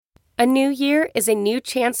A new year is a new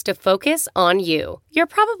chance to focus on you. You're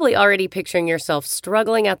probably already picturing yourself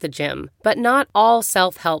struggling at the gym, but not all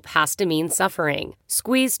self-help has to mean suffering.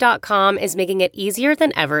 Squeeze.com is making it easier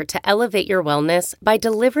than ever to elevate your wellness by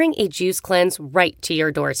delivering a juice cleanse right to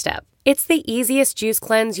your doorstep. It's the easiest juice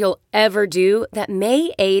cleanse you'll ever do that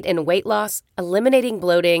may aid in weight loss, eliminating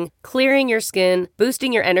bloating, clearing your skin,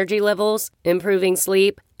 boosting your energy levels, improving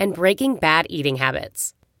sleep, and breaking bad eating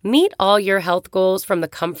habits. Meet all your health goals from the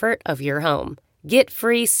comfort of your home. Get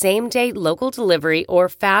free same-day local delivery or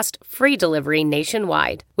fast free delivery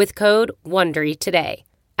nationwide with code WONDERY today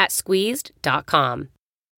at squeezed.com.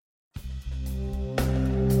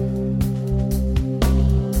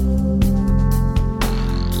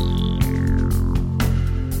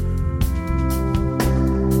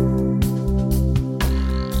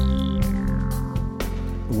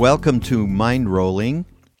 Welcome to Mind Rolling,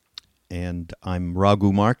 and I'm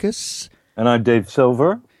Raghu Marcus. And I'm Dave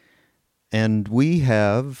Silver. And we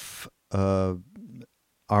have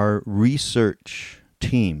our research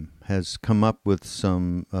team has come up with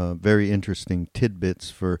some very interesting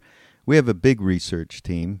tidbits we have a big research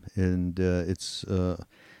team, and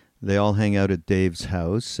they all hang out at Dave's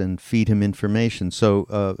house and feed him information.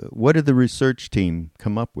 So what did the research team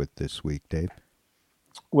come up with this week, Dave?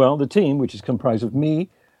 Well, the team, which is comprised of me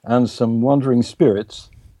and some wandering spirits,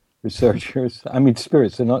 researchers. I mean,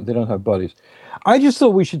 spirits, they don't have bodies. I just thought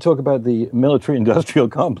we should talk about the military-industrial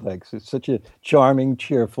complex. It's such a charming,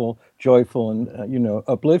 cheerful, joyful, and,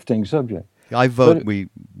 uplifting subject. I vote we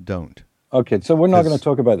don't. Okay, so we're not going to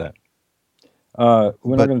talk about that.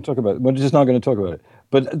 We're just not going to talk about it.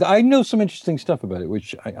 But I know some interesting stuff about it,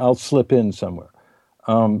 which I'll slip in somewhere.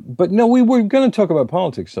 But no, we were going to talk about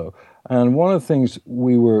politics, though. And one of the things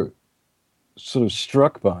we were sort of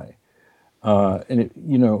struck by,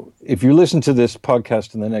 if you listen to this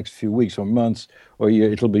podcast in the next few weeks or months,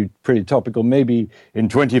 it'll be pretty topical. Maybe in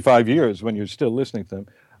 25 years, when you're still listening to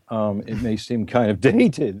them, it may seem kind of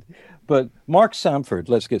dated. But Mark Sanford,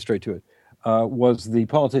 let's get straight to it, was the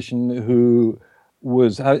politician who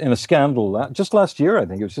was in a scandal just last year. I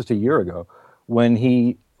think it was just a year ago, when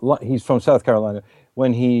he's from South Carolina,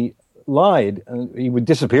 when he lied, and he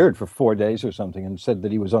disappeared for 4 days or something, and said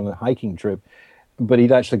that he was on a hiking trip, but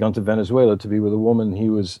he'd actually gone to Venezuela to be with a woman he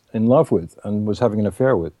was in love with and was having an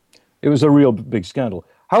affair with. It was a real big scandal.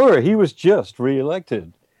 However, he was just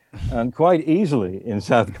reelected, and quite easily in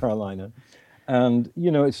South Carolina. And,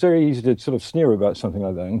 it's very easy to sort of sneer about something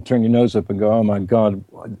like that and turn your nose up and go, oh my God,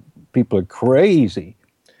 people are crazy.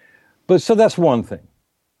 But so that's one thing.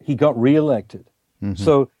 He got reelected. Mm-hmm.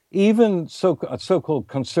 So even a so-called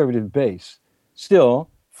conservative base still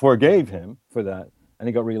forgave him for that, and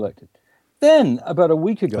he got reelected. Then, about a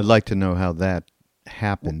week ago... I'd like to know how that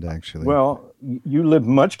happened, actually. Well, you live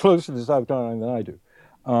much closer to South Carolina than I do.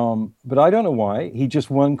 But I don't know why. He just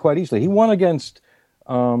won quite easily. He won against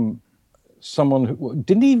someone who...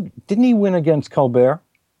 Didn't he win against Colbert?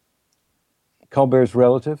 Colbert's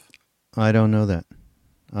relative? I don't know that.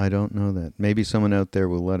 Maybe someone out there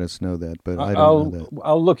will let us know that, but I don't know that.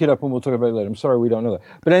 I'll look it up and we'll talk about it later. I'm sorry we don't know that.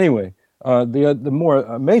 But anyway, the more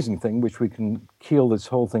amazing thing, which we can keel this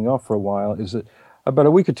whole thing off for a while, is that about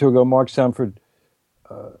a week or two ago, Mark Sanford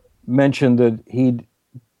mentioned that he'd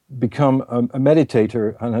become a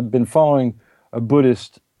meditator and had been following a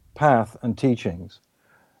Buddhist path and teachings.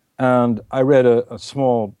 And I read a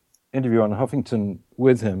small interview on Huffington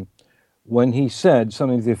with him when he said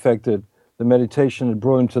something to the effect that the meditation had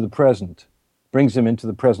brought him to the present, brings him into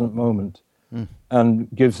the present moment, and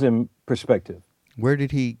gives him perspective. Where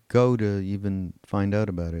did he go to even find out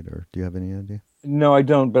about it, or do you have any idea? No, I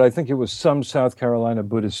don't, but I think it was some South Carolina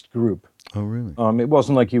Buddhist group. Oh, really? It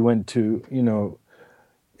wasn't like he went to,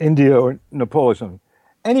 India or Nepal or something.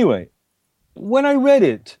 Anyway, when I read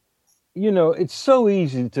it, it's so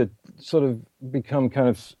easy to sort of become kind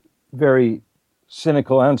of very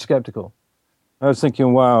cynical and skeptical. I was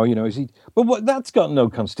thinking, wow, is he... But that's got no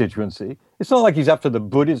constituency. It's not like he's after the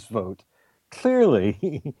Buddhist vote.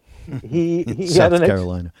 Clearly, he South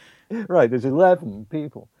Carolina. Right, there's 11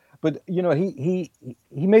 people. But, he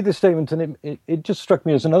made this statement, and it just struck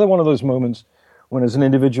me as another one of those moments when, as an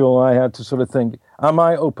individual, I had to sort of think, am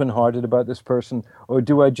I open-hearted about this person, or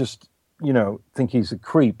do I just, think he's a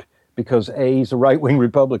creep because A, he's a right-wing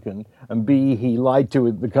Republican, and B, he lied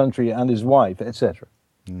to the country and his wife, etc.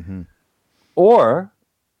 Mm-hmm. Or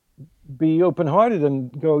be open-hearted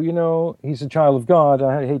and go, he's a child of God.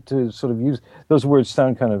 I hate to sort of use... Those words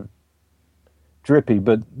sound kind of drippy,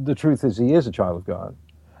 but the truth is he is a child of God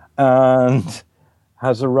and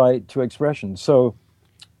has a right to expression. So,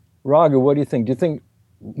 Raghu, what do you think? Do you think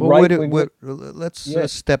Well, right-wing... let's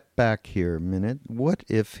Yes. step back here a minute. What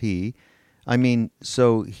if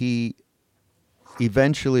so he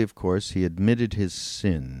eventually, of course, he admitted his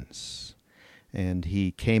sins and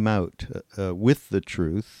he came out with the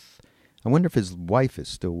truth. I wonder if his wife is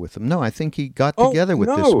still with him. No, I think he got together with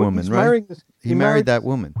this woman, right? He married that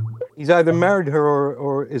woman. He's either married her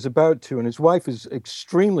or is about to, and his wife is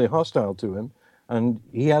extremely hostile to him. And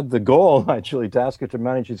he had the gall, actually, to ask her to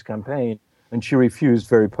manage his campaign, and she refused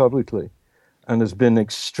very publicly and has been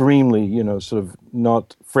extremely, sort of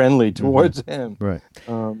not friendly towards him. Right.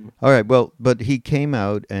 All right. Well, but he came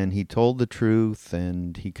out and he told the truth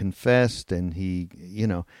and he confessed and he,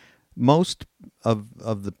 most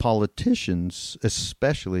of the politicians,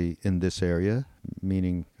 especially in this area,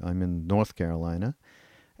 meaning I'm in North Carolina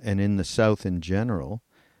and in the South in general,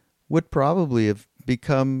 would probably have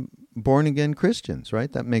become born-again Christians,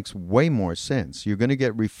 right? That makes way more sense. You're going to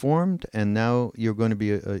get reformed, and now you're going to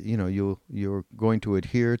be, you're going to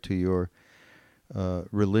adhere to your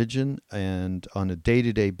religion and on a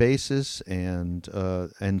day-to-day basis, and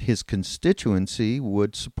his constituency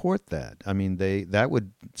would support that. I mean, that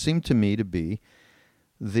would seem to me to be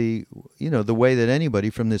the way that anybody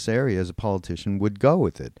from this area as a politician would go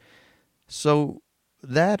with it. So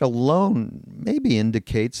that alone maybe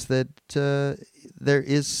indicates that there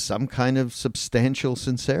is some kind of substantial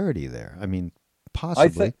sincerity there. I mean,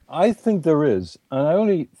 possibly. I think there is, and I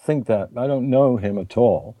only think that. I don't know him at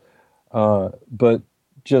all, but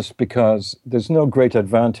just because there's no great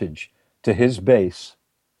advantage to his base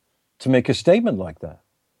to make a statement like that.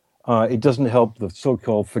 It doesn't help the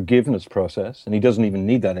so-called forgiveness process, and he doesn't even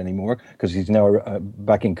need that anymore because he's now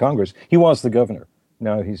back in Congress. He was the governor.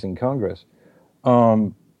 Now he's in Congress.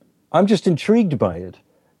 I'm just intrigued by it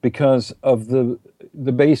because of the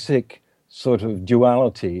basic sort of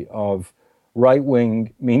duality of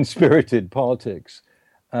right-wing, mean-spirited politics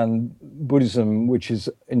and Buddhism, which is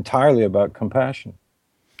entirely about compassion.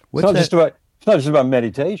 It's not just about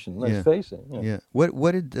meditation. Let's face it. Yeah.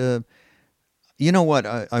 What did you know? What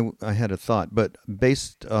I had a thought, but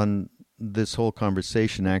based on this whole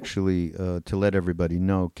conversation, actually, to let everybody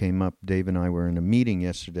know, came up. Dave and I were in a meeting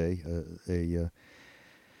yesterday, a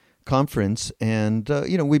conference, and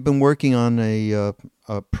we've been working on a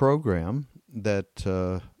program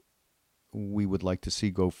that we would like to see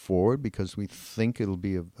go forward because we think it'll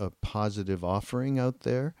be a positive offering out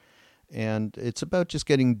there, and it's about just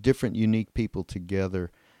getting different, unique people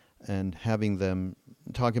together and having them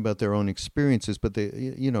talking about their own experiences, but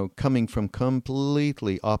they, coming from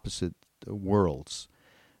completely opposite worlds.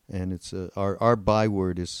 And it's our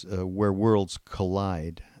byword is where worlds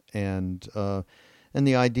collide, and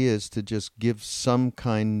the idea is to just give some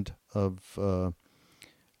kind of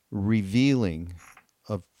revealing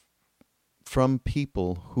of from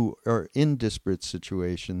people who are in disparate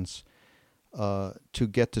situations to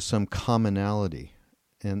get to some commonality.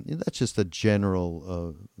 And that's just a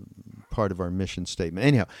general part of our mission statement.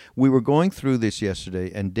 Anyhow, we were going through this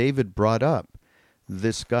yesterday, and David brought up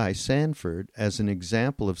this guy, Sanford, as an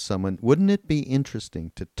example of someone. Wouldn't it be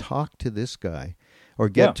interesting to talk to this guy or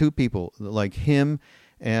get two people like him?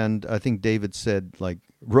 And I think David said, like,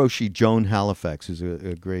 Roshi Joan Halifax is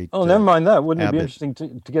a great... Oh, never mind that. Wouldn't it be Abbott.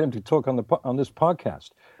 interesting to get him to talk on this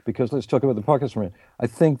podcast? Because let's talk about the podcast for a minute. I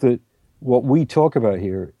think that what we talk about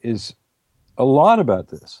here is a lot about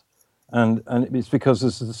this. And it's because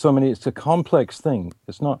there's so many... It's a complex thing.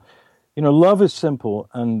 It's not... love is simple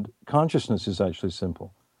and consciousness is actually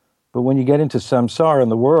simple. But when you get into samsara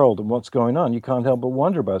and the world and what's going on, you can't help but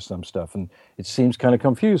wonder about some stuff. And it seems kind of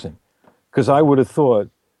confusing. Because I would have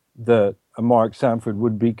thought that Mark Sanford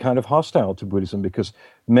would be kind of hostile to Buddhism because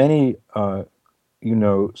many, sort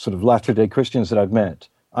of Latter-day Christians that I've met,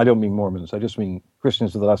 I don't mean Mormons, I just mean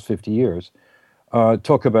Christians of the last 50 years,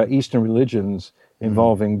 talk about Eastern religions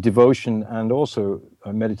involving devotion and also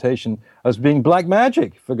meditation as being black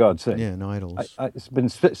magic, for God's sake. Yeah, and idols. It's been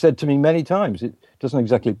said to me many times. It doesn't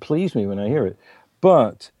exactly please me when I hear it.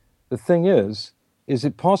 But the thing is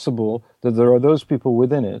it possible that there are those people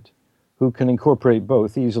within it who can incorporate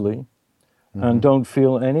both easily and don't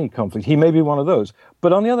feel any conflict? He may be one of those.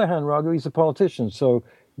 But on the other hand, Raghu, he's a politician, so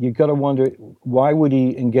you've got to wonder, why would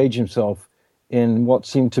he engage himself in what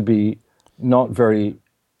seemed to be not very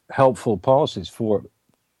helpful policies for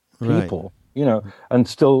people, and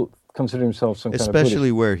still consider himself some kind of Buddhist?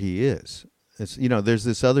 Especially where he is. It's, there's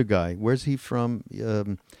this other guy. Where's he from?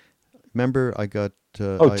 Remember, I got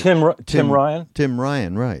Tim Ryan. Tim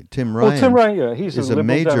Ryan, right? Tim Well, Ryan. Tim Ryan, yeah, he's is a a liberal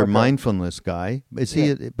major Democrat. mindfulness guy. Is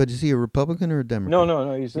he a Republican or a Democrat?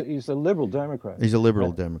 No. He's a liberal Democrat. He's a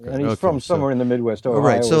liberal Democrat, and he's from somewhere in the Midwest. Ohio,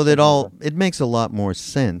 right. So or that something like it makes a lot more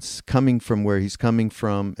sense coming from where he's coming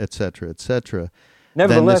from, et cetera, than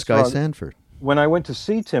Nevertheless, this guy Rod, Sanford. when I went to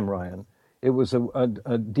see Tim Ryan, it was a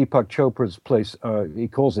Deepak Chopra's place. He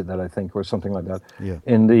calls it that, I think, or something like that. Yeah.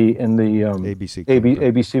 In the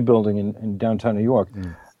ABC building in downtown New York,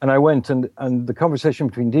 and I went, and the conversation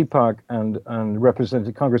between Deepak and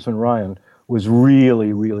Representative Congressman Ryan was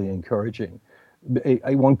really, really encouraging.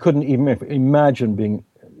 One couldn't even imagine being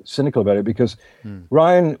cynical about it, because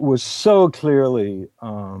Ryan was so clearly,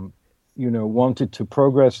 wanted to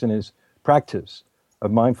progress in his practice of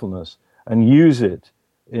mindfulness and use it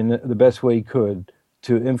in the best way he could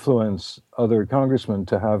to influence other congressmen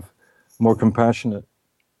to have more compassionate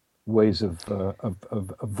ways of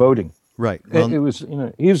voting. Right. Well, it was,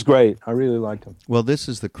 he was great. I really liked him. Well, this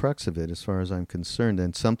is the crux of it, as far as I'm concerned,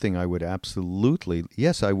 and something I would absolutely,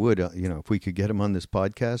 yes, I would. If we could get him on this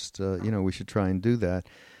podcast, we should try and do that,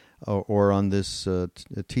 or on this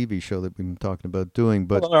TV show that we've been talking about doing.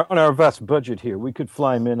 But on our vast budget here, we could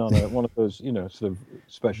fly him in on one of those, sort of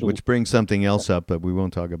special. Which brings something else up, but we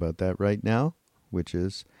won't talk about that right now, which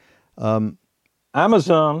is Amazon.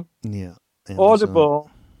 Yeah. Amazon.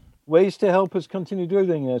 Audible. Ways to help us continue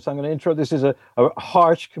doing this. I'm going to intro. This is a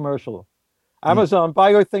harsh commercial. Amazon,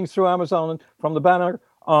 buy your things through Amazon from the banner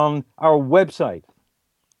on our website,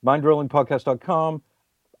 mindrollingpodcast.com.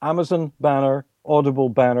 Amazon banner, Audible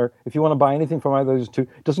banner. If you want to buy anything from either of those two,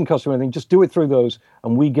 it doesn't cost you anything. Just do it through those,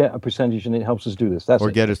 and we get a percentage, and it helps us do this.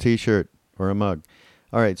 Get a T-shirt or a mug.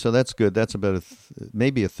 All right, so that's good. That's about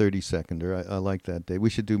maybe a 30-seconder. I like that, Dave.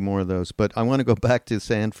 We should do more of those. But I want to go back to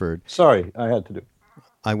Sanford. Sorry, I had to do.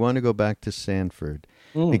 I want to go back to Sanford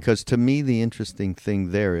because to me the interesting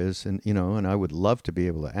thing there is, and I would love to be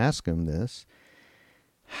able to ask him this,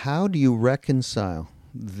 how do you reconcile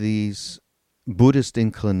these Buddhist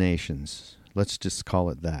inclinations, let's just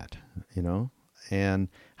call it that, and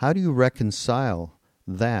how do you reconcile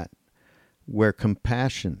that where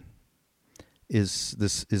compassion is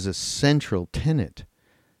a central tenet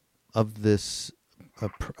of this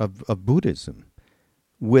of Buddhism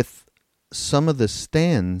with some of the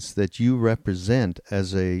stands that you represent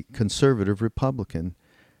as a conservative Republican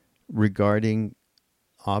regarding,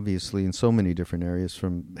 obviously, in so many different areas,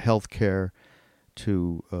 from healthcare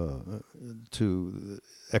to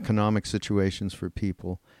economic situations for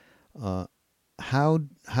people. How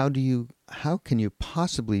can you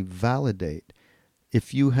possibly validate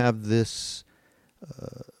if you have this?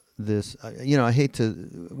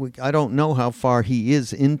 I don't know how far he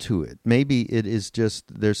is into it. Maybe it is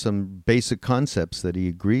just there's some basic concepts that he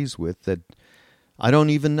agrees with that I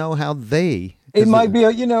don't even know how they. It might be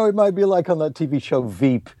like on that TV show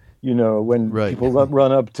Veep, when people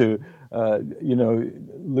run up to,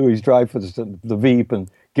 Louise Dreyfus, the Veep,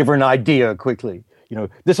 and give her an idea quickly.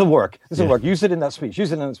 This will work. This will work. Use it in that speech.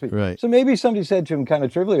 Right. So maybe somebody said to him, kind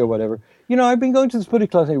of trivially or whatever, I've been going to this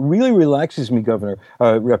Buddhist class and it really relaxes me, Governor,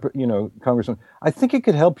 Congressman. I think it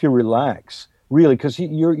could help you relax, really, because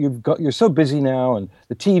you're so busy now, and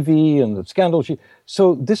the TV and the scandal.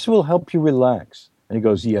 So this will help you relax. And he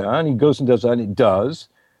goes, yeah, and he goes and does that, and it does.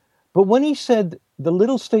 But when he said the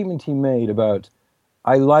little statement he made about,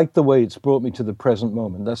 I like the way it's brought me to the present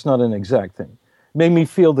moment, that's not an exact thing, made me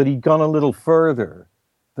feel that he'd gone a little further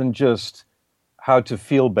than just how to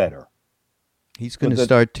feel better. He's going to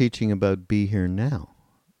start teaching about be here now,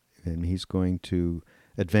 and he's going to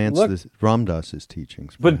advance Ram Dass's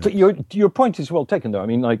teachings. But your point is well taken, though. I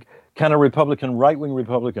mean, like, can a Republican, right-wing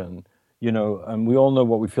Republican, and we all know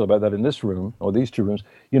what we feel about that in this room, or these two rooms,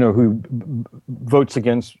 who votes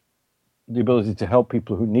against the ability to help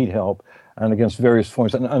people who need help, and against various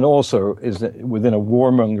forms, and also is within a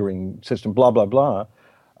warmongering system, blah, blah, blah.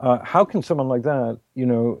 How can someone like that,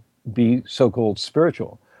 be so-called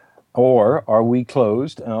spiritual? Or are we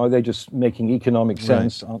closed? And are they just making economic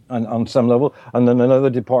sense on some level? And then another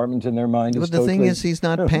department in their mind is the thing is, he's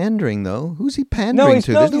not pandering, though. Who's he pandering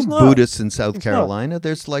to? There's no Buddhists in South Carolina.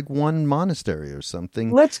 There's like one monastery or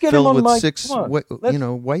something filled with 6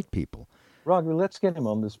 white people. Roger, let's get him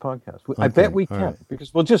on this podcast. I bet we can,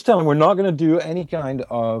 because we'll just tell him we're not going to do any kind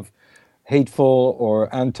of hateful or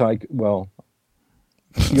well,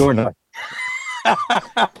 you're not.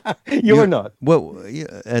 You're not. Well,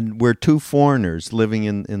 and we're two foreigners living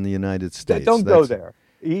in the United States. Don't go there.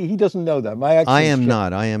 He doesn't know that. I am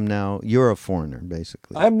not. I am now. You're a foreigner,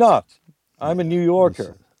 basically. I'm not. I'm a New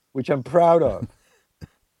Yorker, which I'm proud of.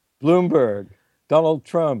 Bloomberg, Donald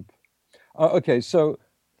Trump. Okay, so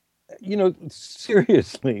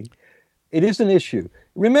seriously, it is an issue.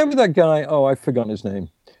 Remember that guy? Oh, I've forgotten his name.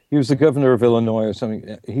 He was the governor of Illinois or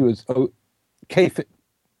something. He was K.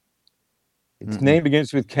 Its name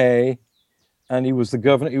begins with K, and he was the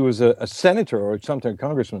governor. He was a senator or something, a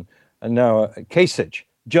congressman, and now Kasich,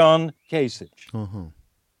 John Kasich. Uh-huh.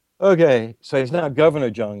 Okay, so he's now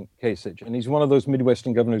Governor John Kasich, and he's one of those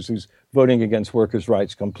Midwestern governors who's voting against workers'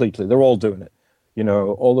 rights completely. They're all doing it.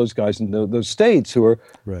 All those guys in those states who are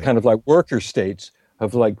kind of like worker states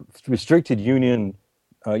have like restricted union,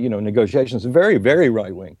 negotiations. Very, very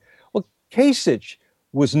right wing. Well, Kasich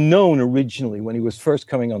was known originally when he was first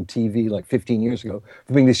coming on TV like 15 years ago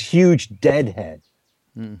for being this huge deadhead,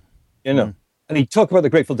 and he talked about the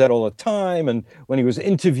Grateful Dead all the time. And when he was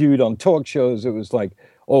interviewed on talk shows, it was like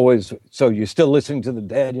always, so you're still listening to the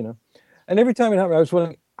Dead, And every time it happened, I was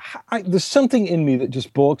wondering, there's something in me that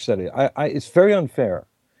just balks at it. It's very unfair.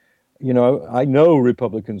 I know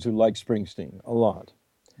Republicans who like Springsteen a lot.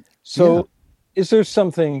 So is there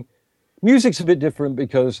something, music's a bit different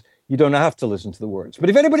because you don't have to listen to the words. But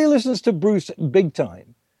if anybody listens to Bruce big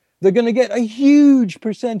time, they're going to get a huge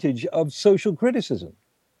percentage of social criticism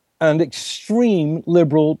and extreme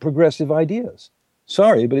liberal progressive ideas.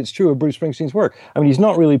 Sorry, but it's true of Bruce Springsteen's work. I mean, he's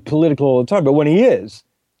not really political all the time, but when he is,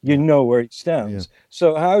 you know where he stands. Yeah.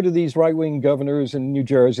 So how do these right-wing governors in New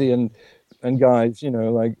Jersey and guys,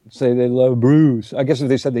 say they love Bruce? I guess if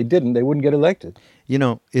they said they didn't, they wouldn't get elected.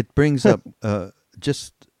 It brings up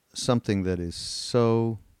just something that is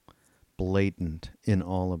so blatant in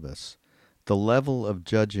all of us. The level of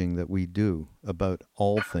judging that we do about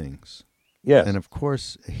all things. Yes. And of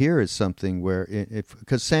course, here is something where,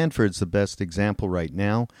 because Sanford's the best example right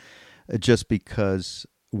now, just because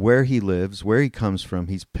where he lives, where he comes from,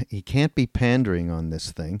 he can't be pandering on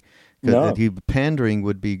this thing. No. Pandering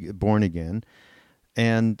would be born again.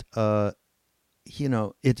 And, it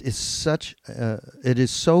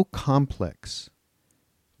is so complex.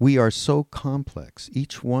 We are so complex,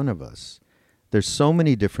 each one of us. There's so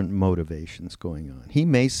many different motivations going on. He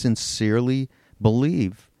may sincerely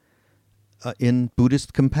believe in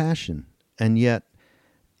Buddhist compassion, and yet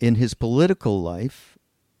in his political life,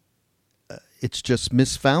 it's just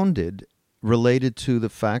misfounded, related to the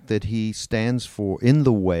fact that he stands in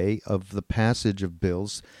the way of the passage of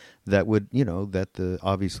bills that would,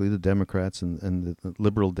 obviously the Democrats and the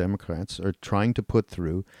liberal Democrats are trying to put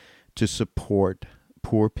through to support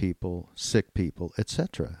poor people, sick people,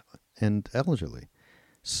 etc., and elderly.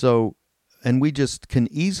 So, and we just can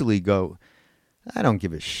easily go, I don't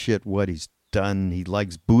give a shit what he's done. He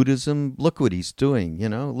likes Buddhism. Look what he's doing.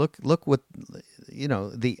 Look what,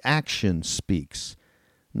 the action speaks,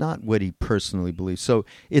 not what he personally believes. So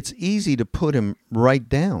it's easy to put him right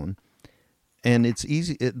down, and it's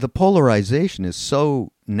easy. The polarization is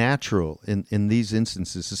so natural in these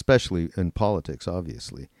instances, especially in politics,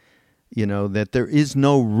 obviously, that there is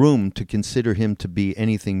no room to consider him to be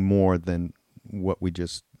anything more than what we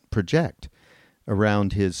just project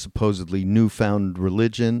around his supposedly newfound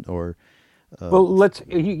religion or...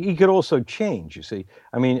 he could also change, you see.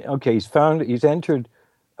 I mean, okay, he's entered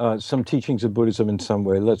some teachings of Buddhism in some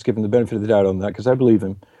way. Let's give him the benefit of the doubt on that, because I believe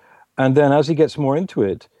him. And then as he gets more into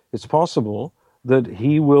it, it's possible that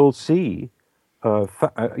he will see,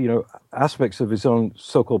 aspects of his own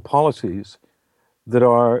so-called policies that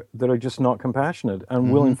are just not compassionate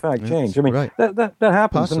and will in fact change. I mean, right. that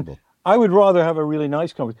happens. Possible. And I would rather have a really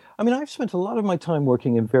nice conversation. I mean, I've spent a lot of my time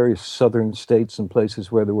working in various southern states and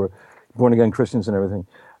places where there were born-again Christians and everything.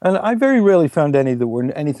 And I very rarely found any that were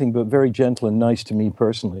anything but very gentle and nice to me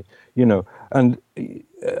personally, And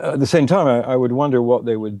at the same time, I would wonder what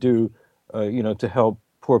they would do, to help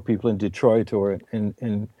poor people in Detroit or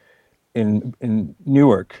in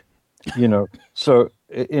Newark, So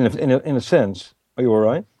in a sense, are you all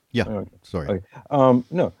right? Yeah, okay. Sorry. Okay.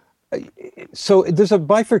 No. So there's a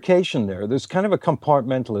bifurcation there. There's kind of a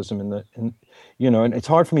compartmentalism and it's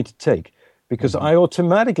hard for me to take, because I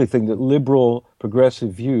automatically think that liberal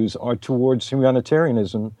progressive views are towards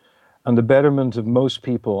humanitarianism and the betterment of most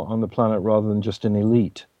people on the planet rather than just an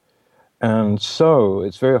elite. And so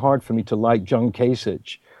it's very hard for me to like John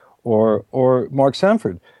Kasich or Mark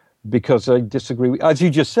Sanford, because I disagree. As you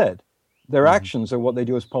just said, their actions are what they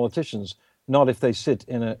do as politicians, not if they sit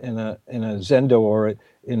in a zendo or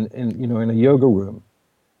in a yoga room.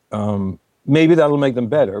 Maybe that'll make them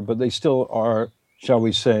better, but they still are, shall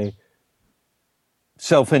we say,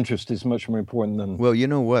 self-interest is much more important than... Well, you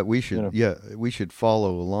know what? We should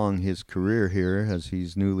follow along his career here as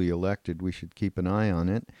he's newly elected. We should keep an eye on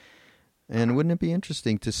it. And wouldn't it be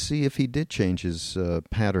interesting to see if he did change his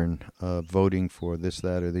pattern of voting for this,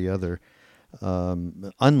 that, or the other?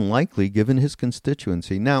 unlikely given his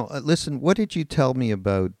constituency. Now, listen, what did you tell me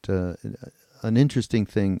about an interesting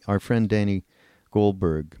thing our friend Danny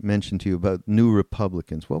Goldberg mentioned to you about New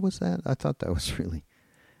Republicans? What was that? I thought that was really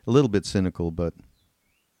a little bit cynical, but...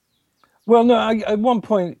 Well, no, at one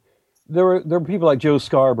point, there were people like Joe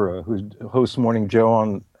Scarborough, who hosts Morning Joe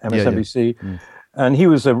on MSNBC, and he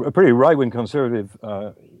was a pretty right-wing conservative,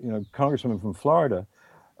 congressman from Florida,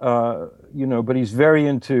 but he's very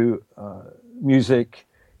into music.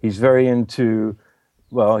 He's very into,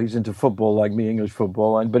 he's into football, like me, English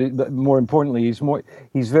football, but more importantly,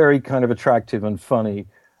 he's very kind of attractive and funny,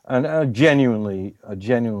 and a genuinely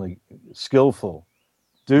skillful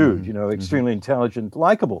dude. Extremely intelligent,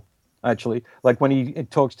 likable. Actually, like when he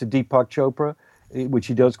talks to Deepak Chopra, which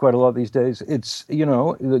he does quite a lot these days, it's,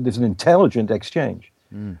 there's an intelligent exchange.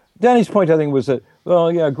 Danny's point, I think, was that,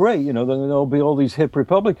 great, then there'll be all these hip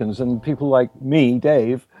Republicans, and people like me,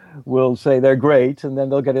 Dave, will say they're great, and then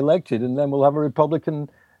they'll get elected, and then we'll have a Republican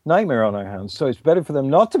nightmare on our hands. So it's better for them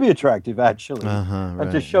not to be attractive, actually,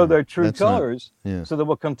 and to show their true colors, so that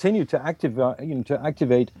we'll continue to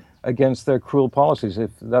activate against their cruel policies,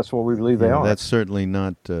 if that's what we believe they are. That's certainly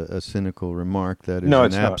not a cynical remark. That is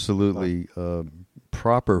an absolutely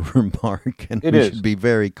proper remark, and we should be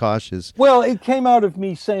very cautious. Well, it came out of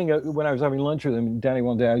me saying, when I was having lunch with him, Danny,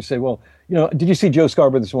 one day, I said, did you see Joe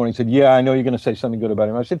Scarborough this morning? He said, yeah, I know you're going to say something good about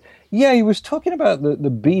him. I said, yeah, he was talking about the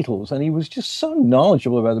Beatles, and he was just so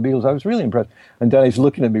knowledgeable about the Beatles. I was really impressed. And Danny's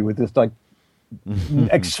looking at me with this,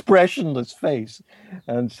 expressionless face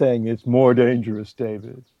and saying, it's more dangerous,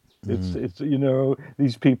 David. It's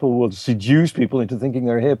these people will seduce people into thinking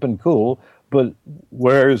they're hip and cool, but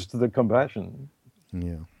where's the compassion?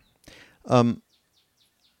 Yeah.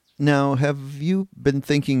 Now, have you been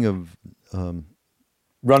thinking of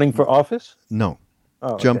running for office? No.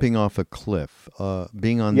 Jumping off a cliff,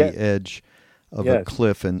 being on the edge of a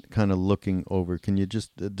cliff and kind of looking over. Can you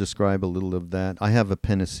just describe a little of that? I have a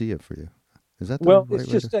panacea for you. Is that the right it's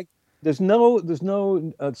way just like there's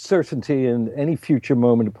no certainty in any future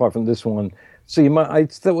moment apart from this one. So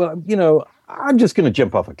I'm just going to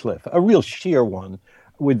jump off a cliff, a real sheer one,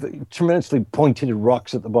 with tremendously pointed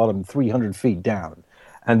rocks at the bottom, 300 feet down,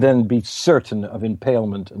 and then be certain of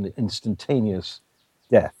impalement and instantaneous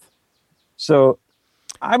death. So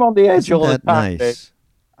I'm on the edge all the time. Nice?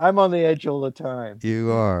 I'm on the edge all the time.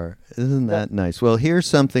 You are. Isn't that nice? Well, here's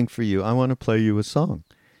something for you. I want to play you a song.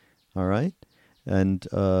 All right? And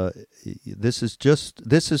this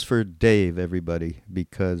is for Dave, everybody,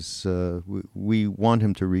 because we want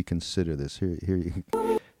him to reconsider this. Here you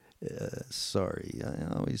sorry, I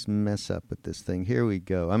always mess up with this thing. Here we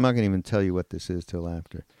go. I'm not going to even tell you what this is till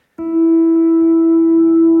after.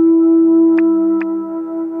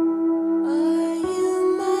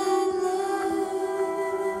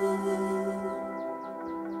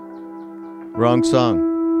 Wrong song.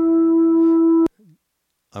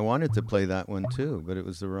 I wanted to play that one too, but it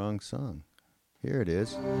was the wrong song. Here it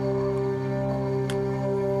is.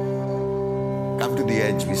 Come to the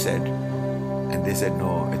edge, we said. And they said,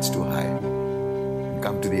 no, it's too high.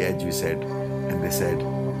 Come to the edge, we said. And they said,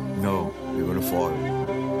 no, we're going to fall.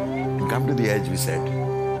 And come to the edge, we said.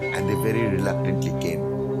 And they very reluctantly came.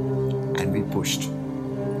 And we pushed.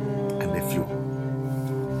 And they flew.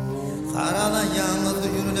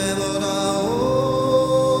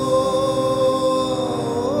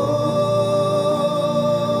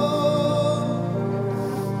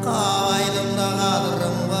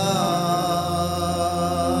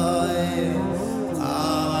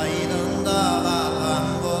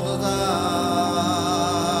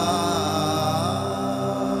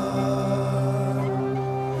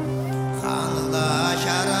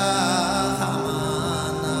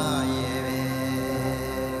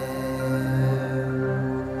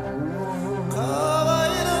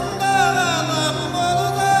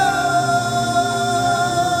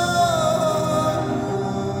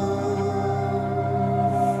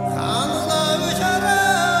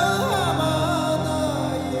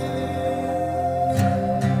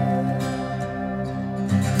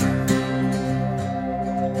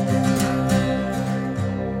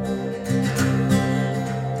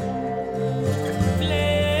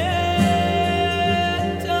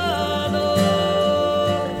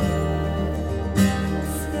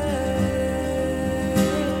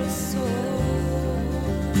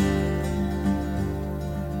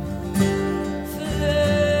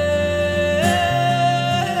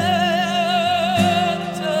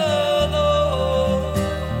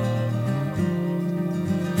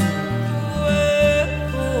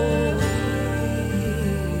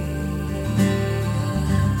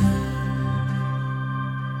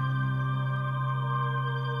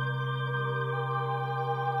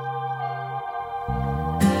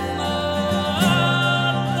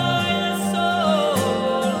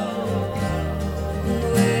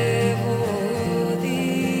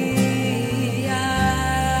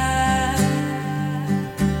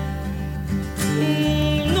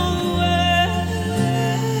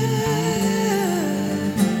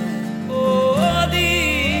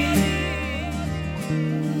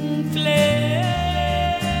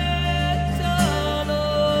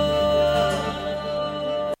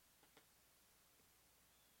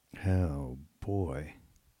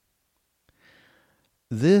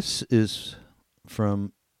 This is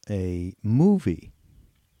from a movie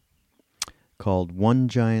called One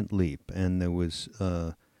Giant Leap, and there was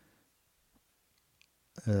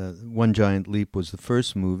One Giant Leap was the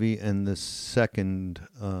first movie, and the second,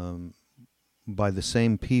 by the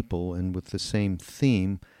same people and with the same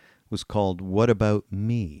theme, was called What About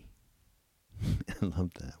Me? I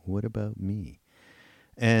love that. What About Me?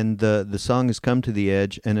 And the song has Come to the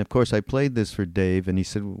Edge, and of course I played this for Dave, and he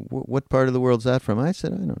said, what part of the world's that from? I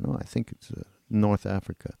said, I don't know. I think it's North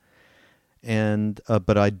Africa. And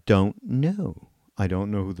but I don't know. I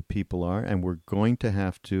don't know who the people are, and we're going to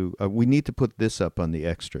have to. We need to put this up on the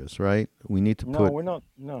extras, right? We need to put. No, we're not.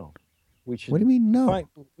 No, we should. What do you mean no? I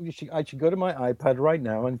should go to my iPad right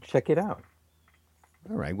now and check it out.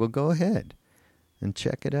 All right, well, go ahead and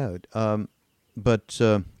check it out. But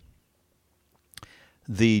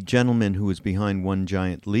the gentleman who is behind One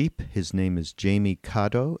Giant Leap, his name is Jamie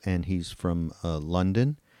Cotto, and he's from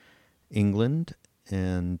London, England,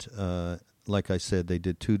 and. Like I said, they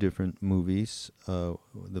did two different movies.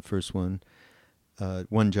 The first one,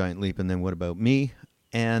 One Giant Leap, and then What About Me?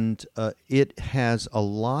 And it has a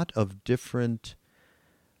lot of different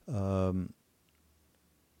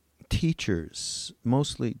teachers,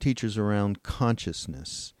 mostly teachers around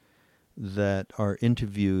consciousness, that are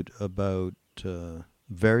interviewed about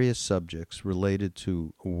various subjects related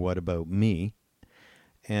to What About Me?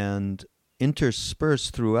 And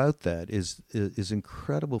interspersed throughout that is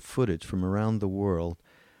incredible footage from around the world,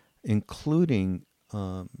 including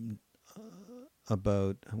about,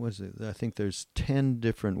 what is it? I think there's 10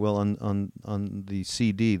 different, well, on the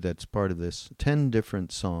CD that's part of this, 10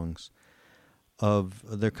 different songs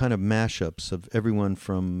they're kind of mashups of everyone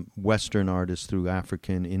from Western artists through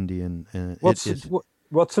African, Indian. What's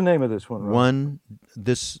the name of this one? Right?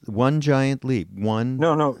 One Giant Leap.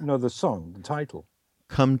 No, the song, the title.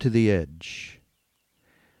 Come to the Edge.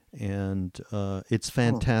 And it's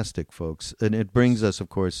fantastic, folks. And it brings us, of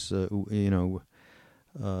course,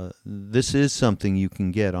 this is something you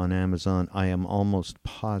can get on Amazon, I am almost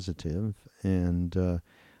positive. And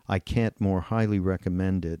I can't more highly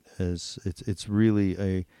recommend it, as it's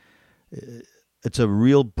really it's a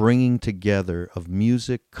real bringing together of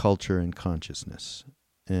music, culture, and consciousness.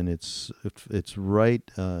 And it's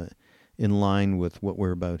right in line with what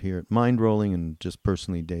we're about here at Mind Rolling, and just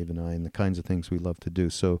personally Dave and I, and the kinds of things we love to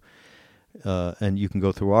do. So, and you can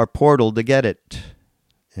go through our portal to get it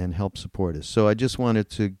and help support us. So I just wanted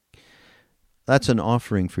to, that's an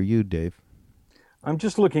offering for you, Dave. I'm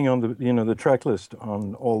just looking on the track list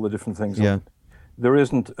on all the different things. Yeah. There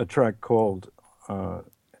isn't a track called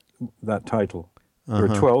that title. There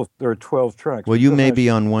are 12 tracks. Well, you may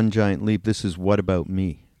be on One Giant Leap. This is What About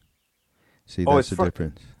Me? See, that's the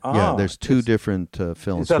difference. Yeah, there's two different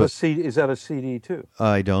films. Is that a CD too?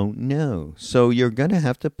 I don't know. So you're going to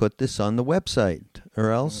have to put this on the website,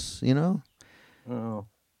 or else, Oh.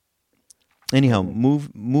 Anyhow,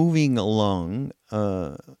 moving along.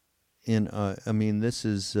 This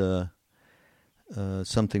is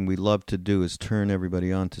something we love to do, is turn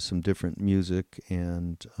everybody on to some different music,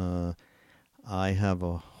 and I have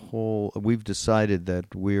we've decided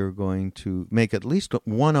that we're going to make at least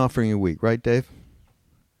one offering a week, right, Dave?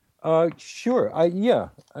 Sure.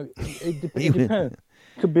 It depends.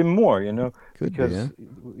 Could be more, because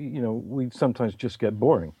we sometimes just get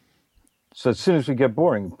boring. So as soon as we get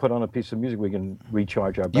boring, put on a piece of music, we can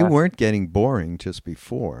recharge our battery. You weren't getting boring just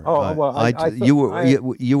before. Oh, well, you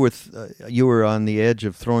were on the edge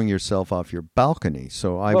of throwing yourself off your balcony.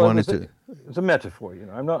 So I wanted to. It's a metaphor,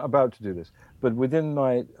 I'm not about to do this, but within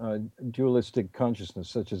my dualistic consciousness,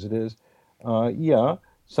 such as it is,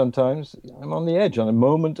 sometimes I'm on the edge, on a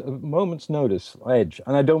moment's notice edge,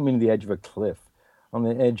 and I don't mean the edge of a cliff, on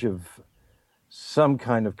the edge of some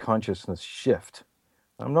kind of consciousness shift.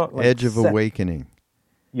 I'm not like edge of awakening.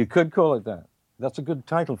 You could call it that. That's a good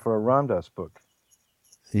title for a Ram Dass book.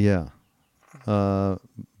 Yeah,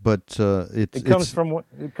 but it comes from one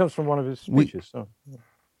of his speeches.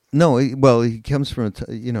 No, he comes from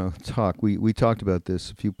talk. We talked about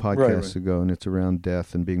this a few podcasts ago, and it's around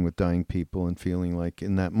death and being with dying people and feeling like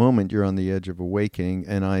in that moment you're on the edge of awakening.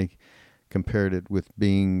 And I compared it with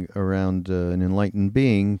being around an enlightened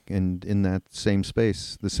being, and in that same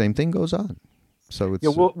space, the same thing goes on. So it's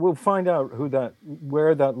we'll find out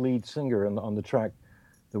where that lead singer on the track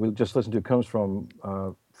that we'll just listen to comes from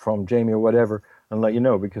Jamie or whatever, and let you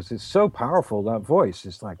know, because it's so powerful. That voice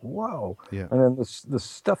is like, whoa. Yeah. And then the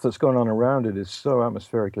stuff that's going on around it is so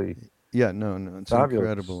atmospherically. Yeah, no, it's fabulous.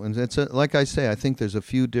 Incredible. And it's like I say, I think there's a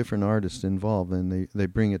few different artists involved, and they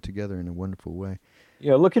bring it together in a wonderful way.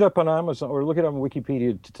 Yeah, look it up on Amazon, or look it up on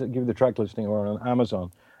Wikipedia to give the track listing, or on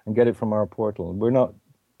Amazon, and get it from our portal. We're not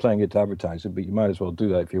playing it to advertise it, but you might as well do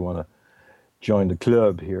that if you want to join the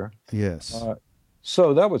club here. Yes.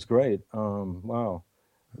 So that was great. Wow.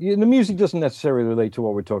 Yeah, the music doesn't necessarily relate to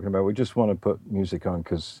what we're talking about. We just want to put music on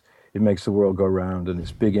because it makes the world go round and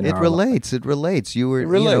it's big in our life. It relates. You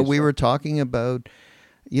were, we were talking about,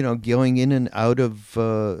 going in and out of,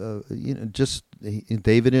 just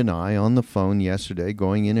David and I on the phone yesterday,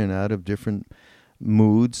 going in and out of different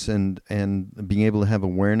moods and being able to have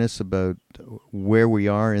awareness about where we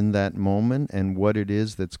are in that moment and what it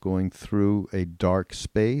is that's going through a dark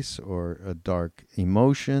space or a dark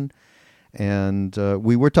emotion. And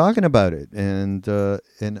we were talking about it, and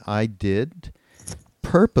I did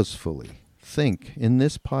purposefully think in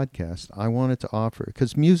this podcast I wanted to offer,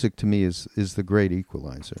 because music to me is the great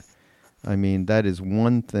equalizer. I mean, that is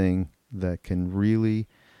one thing that can really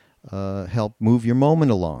help move your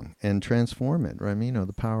moment along and transform it, right? I mean,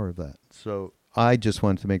 the power of that. So I just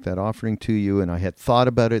wanted to make that offering to you, and I had thought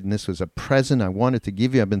about it, and this was a present I wanted to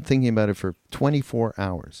give you. I've been thinking about it for 24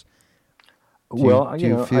 hours. Do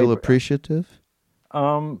you feel appreciative?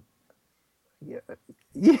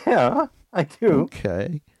 Yeah, I do.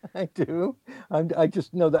 Okay. I do. I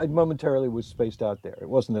just know that I momentarily was spaced out there. It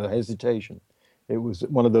wasn't a hesitation. It was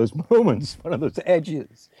one of those moments, one of those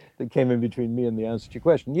edges that came in between me and the answer to your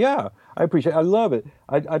question. Yeah, I appreciate it. I love it.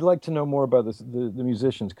 I'd like to know more about the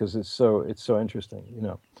musicians because it's so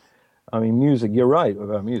interesting, I mean, music, you're right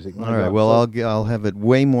about music. All right, well, I'll have it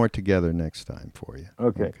way more together next time for you.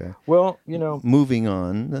 Okay. Well, Moving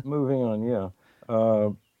on, yeah.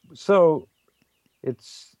 So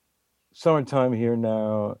it's summertime here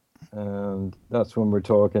now, and that's when we're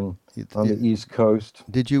talking on the East Coast.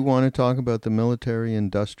 Did you want to talk about the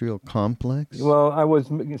military-industrial complex? Well, I was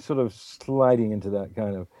sort of sliding into that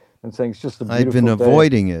kind of, and saying it's just a beautiful I've been day.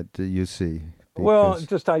 avoiding it, you see. Well,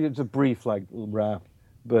 it's a brief, rap.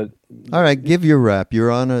 But all right, give your rap.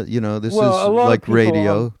 You're on this is like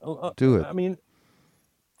radio. Do it. I mean,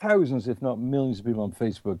 thousands, if not millions of people on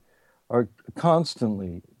Facebook are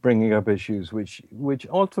constantly bringing up issues which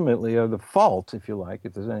ultimately are the fault, if you like,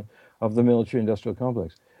 if there's any, of the military-industrial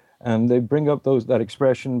complex. And they bring up that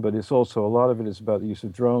expression, but it's also, a lot of it is about the use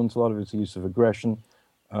of drones, a lot of it's the use of aggression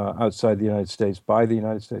outside the United States, by the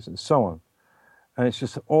United States, and so on. And it's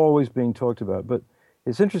just always being talked about. But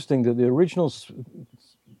it's interesting that the original,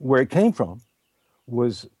 where it came from,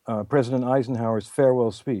 was President Eisenhower's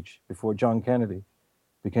farewell speech before John Kennedy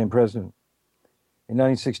became president. In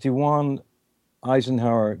 1961,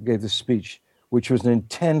 Eisenhower gave this speech, which was an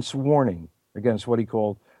intense warning against what he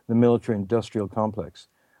called the military-industrial complex,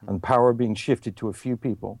 and power being shifted to a few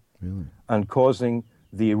people, really? And causing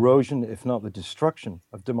the erosion, if not the destruction,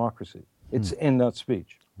 of democracy. It's in that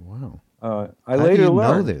speech. Wow. I later learned.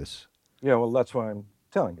 How do you know this? Yeah, well, that's why I'm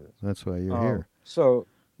telling you this. That's why you're here. So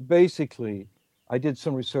basically, I did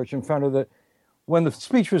some research and found out that when the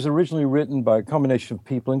speech was originally written by a combination of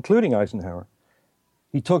people, including Eisenhower,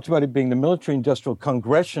 he talked about it being the military-industrial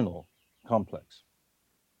congressional complex.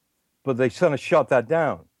 But they kind of shot that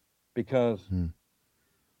down because...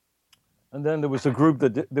 And then there was a group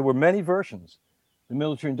there were many versions. The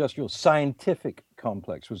military-industrial scientific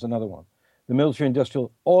complex was another one. The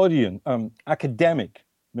military-industrial academic,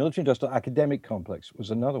 military-industrial academic complex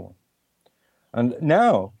was another one. And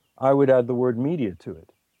now I would add the word media to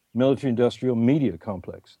it. Military-industrial media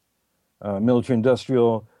complex.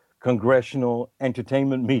 Military-industrial congressional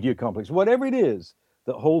entertainment media complex. Whatever it is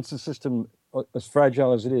that holds the system, as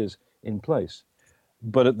fragile as it is, in place.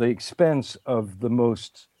 But at the expense of the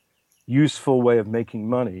most useful way of making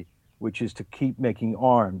money, which is to keep making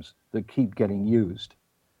arms that keep getting used.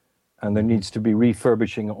 And there needs to be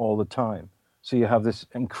refurbishing all the time. So you have this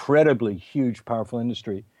incredibly huge, powerful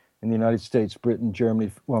industry in the United States, Britain,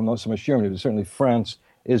 Germany, well, not so much Germany, but certainly France,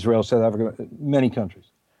 Israel, South Africa, many countries.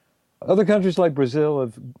 Other countries like Brazil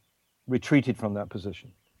have retreated from that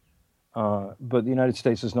position. But the United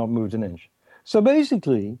States has not moved an inch. So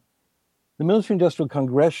basically, the military-industrial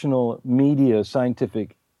congressional media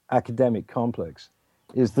scientific academic complex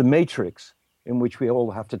is the matrix in which we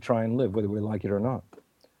all have to try and live, whether we like it or not.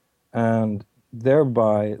 And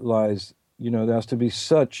thereby lies, there has to be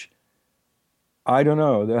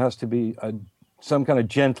there has to be some kind of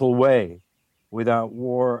gentle way without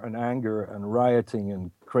war and anger and rioting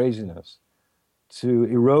and craziness to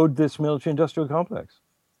erode this military-industrial complex.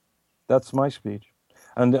 That's my speech.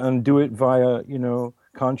 And do it via,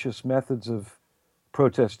 conscious methods of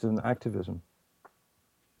protest and activism.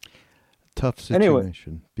 Tough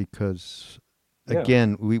situation because,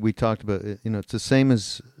 again, we talked about, it's the same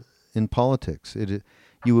as in politics.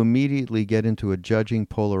 You immediately get into a judging,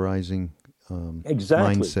 polarizing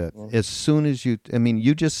mindset. As soon as you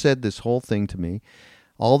just said this whole thing to me.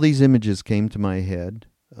 all these images came to my head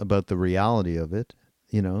about the reality of it,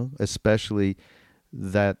 especially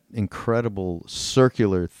that incredible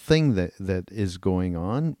circular thing that is going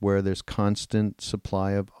on, where there's constant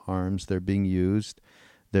supply of arms. They're being used,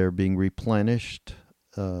 they're being replenished.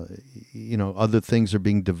 Other things are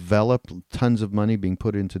being developed, tons of money being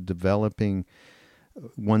put into developing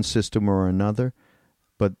one system or another.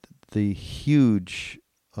 But the huge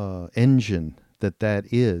engine that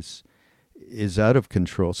is out of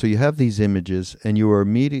control. So you have these images, and you are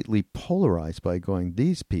immediately polarized by going,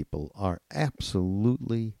 these people are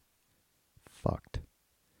absolutely fucked.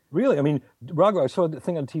 Really? I mean, Raghu, I saw the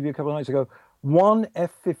thing on TV a couple of nights ago. One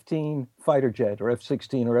F-15 fighter jet, or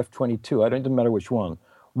F-16 or F-22, it doesn't matter which one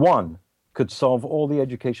could solve all the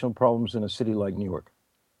educational problems in a city like Newark.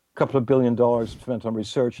 A couple of $1 billion spent on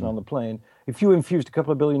research and on the plane. If you infused a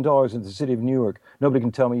couple of $1 billion into the city of Newark, nobody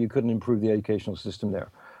can tell me you couldn't improve the educational system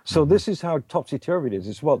there. So this is how topsy-turvy it is.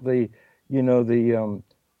 It's what the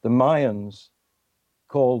Mayans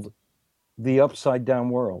called the upside-down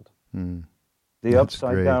world. The That's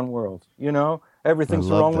upside-down great. world. Everything's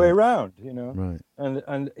the wrong way around. Right.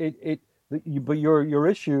 But your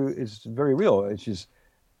issue is very real. It's just,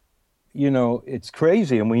 it's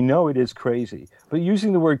crazy, and we know it is crazy. But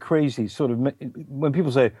using the word crazy sort of, when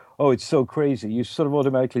people say, "Oh, it's so crazy," you sort of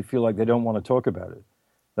automatically feel like they don't want to talk about it.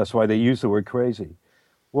 That's why they use the word crazy.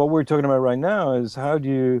 What we're talking about right now is how do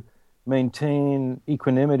you maintain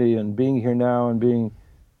equanimity and being here now and being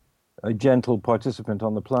a gentle participant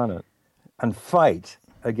on the planet and fight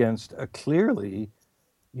against a clearly,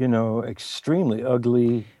 extremely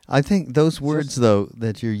ugly. I think those words, though,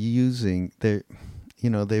 that you're using, they're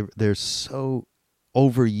so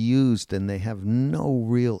overused, and they have no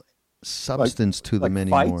real substance to them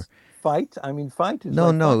anymore. Fight? I mean, fight is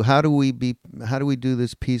no. Fight. How do we do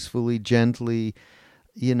this peacefully, gently?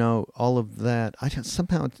 All of that. I just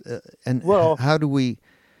somehow, how do we?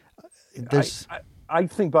 There's. I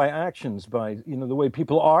think by actions, by the way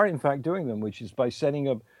people are in fact doing them, which is by setting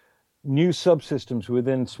up new subsystems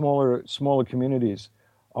within smaller communities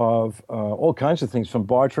of all kinds of things, from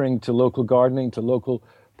bartering to local gardening to local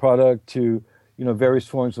product to various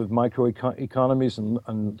forms of micro economies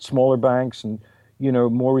and smaller banks and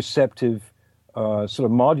more receptive sort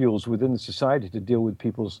of modules within the society to deal with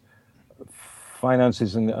people's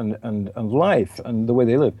finances and life and the way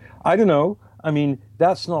they live. I don't know. I mean,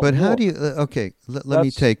 that's not. But war. how do you? Okay, let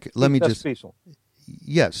me just. Peaceful.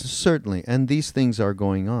 Yes, certainly, and these things are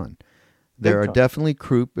going on. There are definitely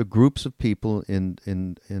groups of people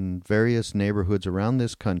in various neighborhoods around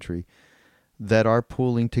this country that are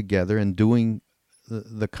pooling together and doing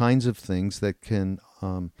the kinds of things that can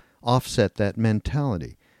offset that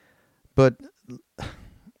mentality. But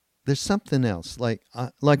there's something else, like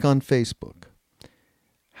on Facebook.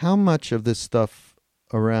 How much of this stuff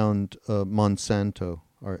around Monsanto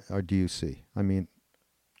do you see? I mean,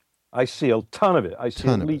 I see a ton of it. I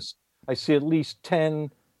see at least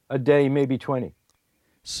 10 a day, maybe 20.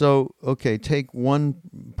 So, okay, take one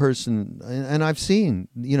person, and I've seen,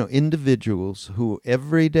 individuals who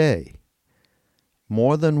every day,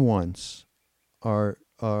 more than once, are,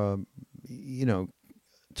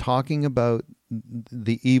 talking about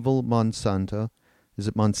the evil Monsanto. Is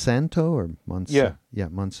it Monsanto or Monsanto? Yeah. Yeah,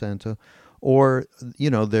 Monsanto. Or,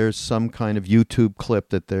 there's some kind of YouTube clip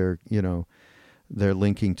that they're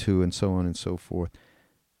linking to and so on and so forth.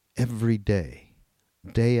 Every day,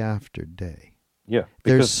 day after day. Yeah.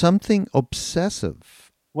 There's something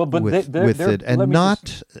obsessive with it, and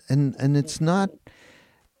not, and it's not.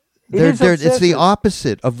 It's the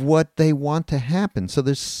opposite of what they want to happen. So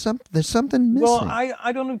there's something missing. Well,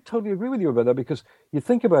 I don't totally agree with you about that, because you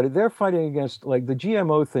think about it, they're fighting against, like, the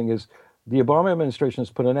GMO thing is, the Obama administration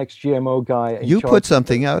has put an ex-GMO guy in You charge. put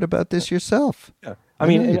something out about this yourself. Yeah.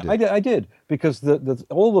 I did, because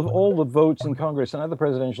all the votes in Congress and at the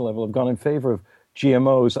presidential level have gone in favor of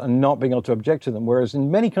GMOs and not being able to object to them. Whereas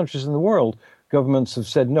in many countries in the world, governments have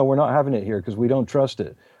said, no, we're not having it here because we don't trust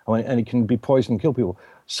it. And it can be poison and kill people.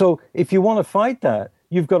 So if you want to fight that,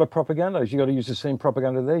 you've got to propagandize. You've got to use the same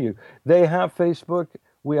propaganda they use. They have Facebook.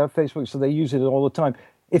 We have Facebook. So they use it all the time.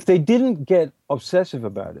 If they didn't get obsessive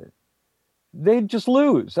about it, they'd just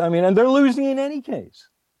lose. I mean, and they're losing in any case.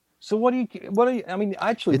 So what do you, I mean,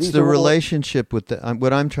 actually, it's the relationship with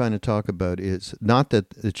what I'm trying to talk about is not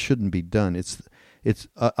that it shouldn't be done.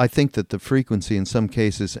 I think that the frequency in some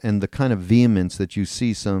cases and the kind of vehemence that you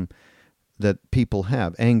see that people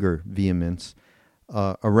have, anger vehemence,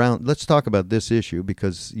 around, let's talk about this issue,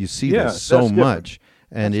 because you see this so much.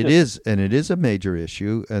 And it is a major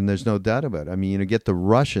issue, and there's no doubt about it. I mean, you get the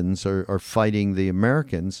Russians are fighting the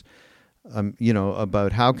Americans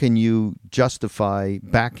about how can you justify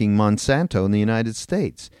backing Monsanto in the United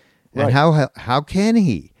States, and Right. how can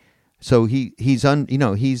he? So he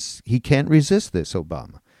can't resist this,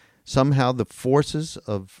 Obama. Somehow the forces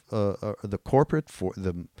of the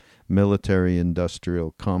the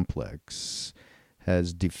military-industrial complex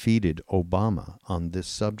has defeated Obama on this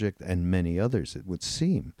subject and many others, it would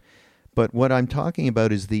seem. But what I'm talking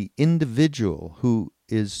about is the individual who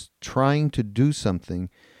is trying to do something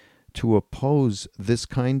to oppose this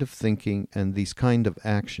kind of thinking and these kind of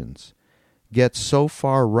actions gets so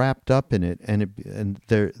far wrapped up in it, and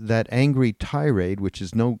that angry tirade, which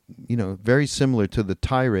is very similar to the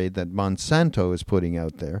tirade that Monsanto is putting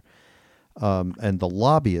out there, and the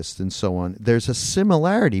lobbyists and so on. There's a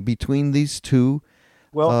similarity between these two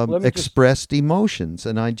Well, let me expressed emotions,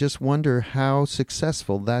 and I just wonder how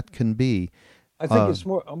successful that can be. I think it's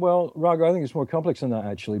more, well, Roger, I think it's more complex than that,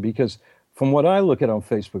 actually, because from what I look at on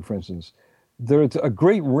Facebook, for instance, there's a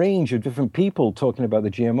great range of different people talking about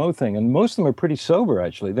the GMO thing, and most of them are pretty sober,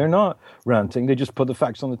 actually. They're not ranting. They just put the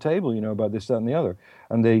facts on the table, about this, that, and the other.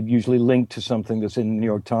 And they usually link to something that's in the New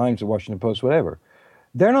York Times or Washington Post, whatever.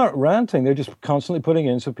 They're not ranting. They're just constantly putting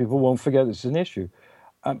in so people won't forget this is an issue.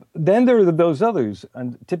 Then there are those others,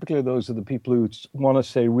 and typically those are the people who want to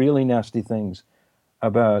say really nasty things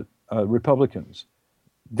about Republicans.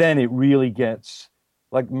 Then it really gets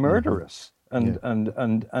like murderous and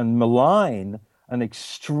malign and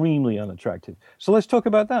extremely unattractive. So let's talk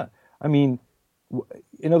about that. I mean,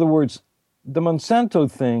 in other words, the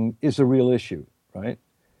Monsanto thing is a real issue, right?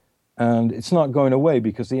 And it's not going away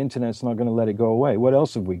because the internet's not going to let it go away. What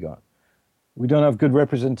else have we got? We don't have good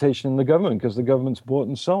representation in the government because the government's bought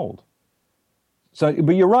and sold. So,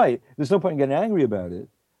 but you're right. There's no point in getting angry about it.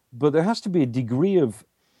 But there has to be a degree of,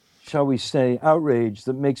 shall we say, outrage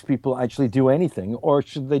that makes people actually do anything, or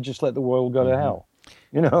should they just let the world go to hell?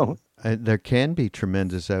 There can be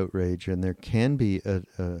tremendous outrage, and there can be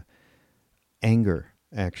a anger,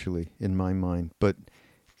 actually, in my mind. But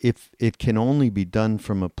if it can only be done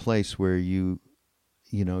from a place where you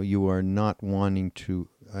are not wanting to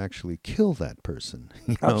actually kill that person.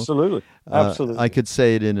 Absolutely. I could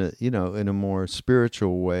say it in a more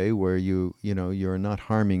spiritual way, where you're not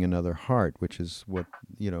harming another heart, which is what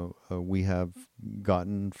we have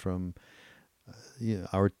gotten from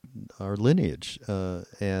our lineage,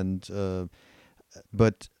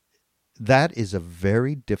 but that is a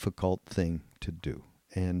very difficult thing to do,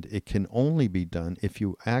 and it can only be done if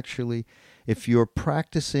you're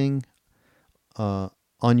practicing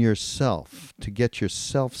on yourself to get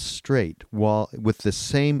yourself straight, while with the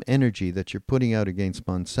same energy that you're putting out against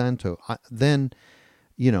Monsanto. Then,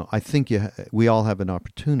 I think we all have an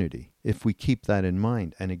opportunity if we keep that in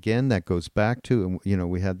mind. And again, that goes back to,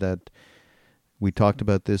 we talked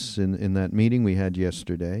about this in that meeting we had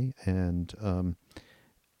yesterday, and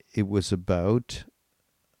it was about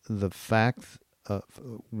the fact of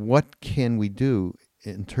what can we do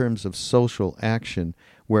in terms of social action,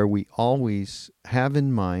 where we always have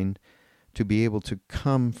in mind to be able to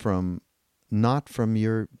come from, not from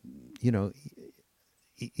your,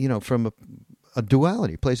 from a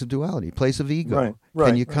duality, place of duality, place of ego. Right.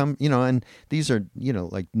 Can you come, and these are,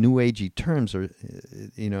 like new agey terms, or,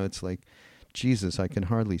 it's like, Jesus, I can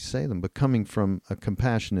hardly say them, but coming from a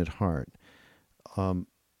compassionate heart,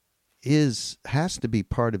 has to be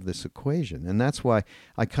part of this equation. And that's why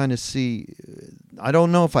I kind of see, I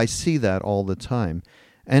don't know if I see that all the time.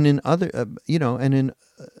 And in other, in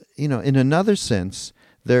another sense,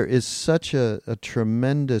 there is such a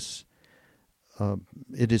tremendous,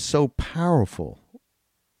 it is so powerful,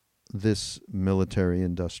 this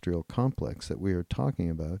military-industrial complex that we are talking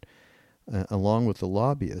about, along with the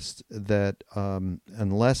lobbyists, that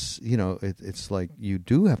unless, it's like you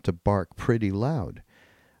do have to bark pretty loud.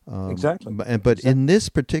 Exactly. But in this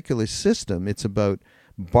particular system, it's about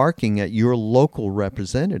barking at your local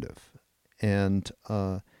representative, and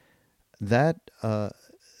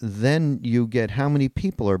then you get how many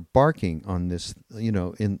people are barking on this,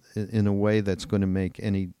 in a way that's going to make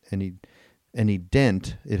any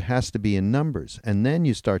dent. It has to be in numbers, and then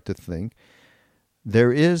you start to think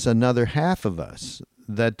there is another half of us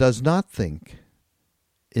that does not think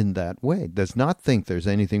in that way, does not think there's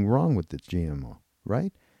anything wrong with the GMO,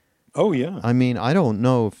 right? Oh, yeah. I mean, I don't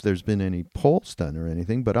know if there's been any polls done or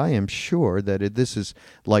anything, but I am sure that this is,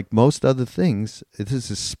 like most other things, this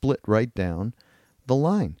is split right down the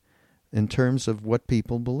line in terms of what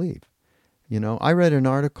people believe. I read an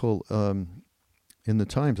article in the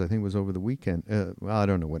Times, I think it was over the weekend. I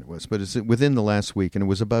don't know when it was, but it's within the last week, and it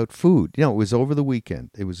was about food. It was over the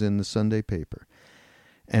weekend. It was in the Sunday paper.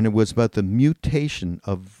 And it was about the mutation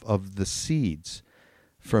of the seeds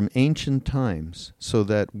from ancient times, so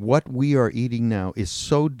that what we are eating now is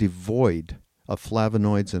so devoid of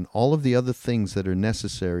flavonoids and all of the other things that are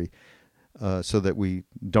necessary so that we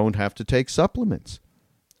don't have to take supplements.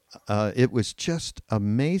 It was just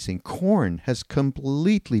amazing. Corn has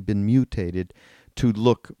completely been mutated to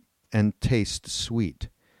look and taste sweet.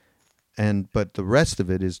 But the rest of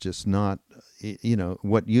it is just not,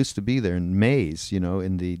 what used to be there. In maize,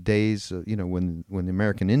 in the days, when the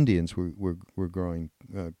American Indians were growing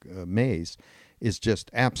maize, is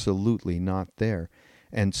just absolutely not there.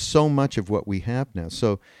 And so much of what we have now.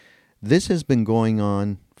 So this has been going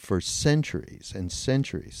on for centuries and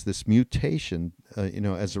centuries, this mutation,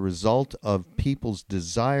 as a result of people's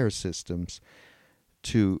desire systems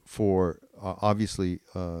for obviously,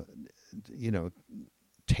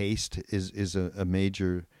 taste is a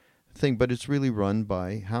major thing, but it's really run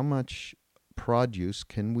by how much produce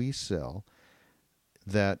can we sell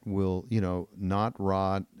that will, not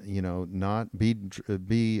rot, not be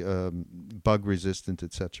bug resistant,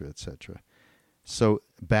 et cetera, et cetera. So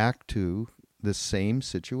back to the same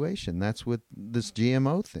situation. That's what this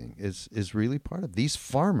GMO thing is really part of. These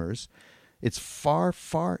farmers, it's far,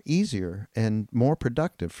 far easier and more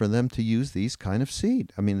productive for them to use these kind of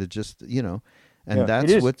seed. I mean, they're just, and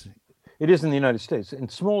that's what... It is in the United States. In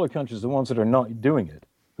smaller countries, the ones that are not doing it,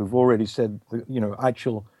 who've already said,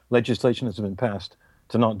 actual legislation has been passed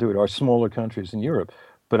to not do it, are smaller countries in Europe.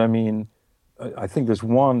 But I mean, I think there's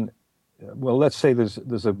one, well, let's say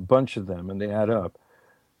there's a bunch of them and they add up.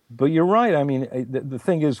 But you're right. I mean, the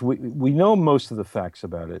thing is, we know most of the facts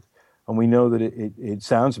about it, and we know that it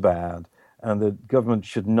sounds bad, and the government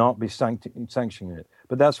should not be sanctioning it.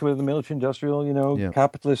 But that's where the military-industrial,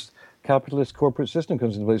 capitalist corporate system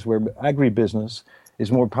comes into place, where agribusiness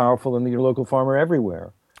is more powerful than your local farmer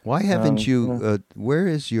everywhere. Why haven't you? Where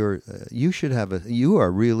is your? You should have you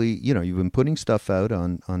are really. You've been putting stuff out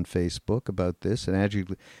on Facebook about this,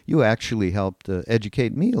 and you actually helped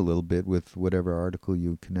educate me a little bit with whatever article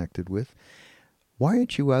you connected with. Why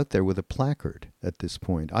aren't you out there with a placard at this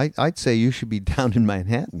point? I'd say you should be down in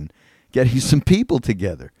Manhattan, getting some people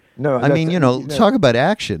together. No, I mean, talk about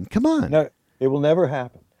action. Come on. No, it will never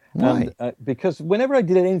happen. Why? Because whenever I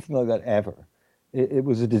did anything like that ever, it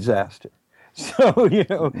was a disaster. So,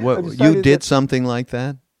 you did something like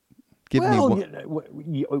that?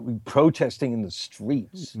 Protesting in the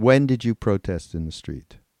streets. When did you protest in the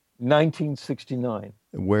street? 1969.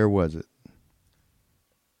 Where was it?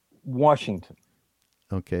 Washington.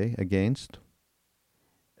 Okay, against?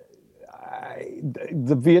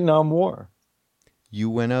 The Vietnam War. You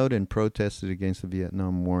went out and protested against the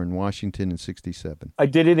Vietnam War in Washington in 1967. I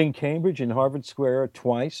did it in Cambridge, in Harvard Square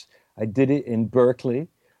twice. I did it in Berkeley.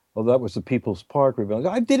 Well, that was the People's Park Rebellion.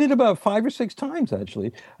 I did it about 5 or 6 times,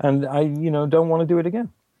 actually. And I, don't want to do it again.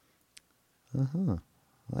 Uh-huh.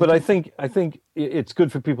 But I think it's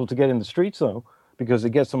good for people to get in the streets, though, because it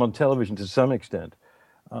gets them on television to some extent.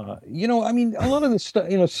 I mean, a lot of this stuff,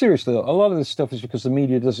 seriously, a lot of this stuff is because the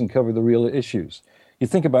media doesn't cover the real issues. You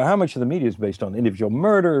think about how much of the media is based on individual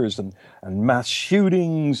murders and mass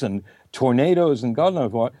shootings and tornadoes and God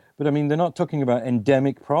knows what. But, I mean, they're not talking about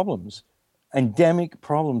endemic problems in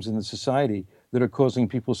the society that are causing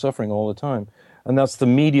people suffering all the time. And that's the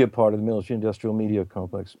media part of the military-industrial media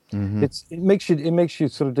complex. Mm-hmm. It makes you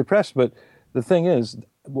sort of depressed. But the thing is,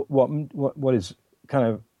 what is kind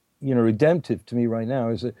of redemptive to me right now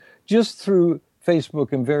is that just through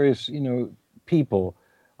Facebook and various people,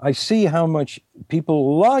 I see how much people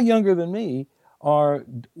a lot younger than me are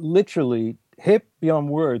literally hip beyond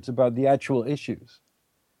words about the actual issues.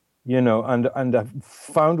 And have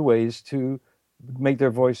found ways to make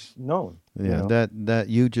their voice known. Yeah, that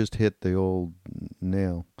you just hit the old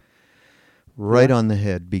nail right on the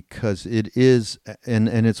head, because it is, and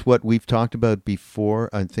it's what we've talked about before.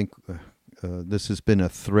 I think this has been a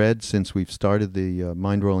thread since we've started the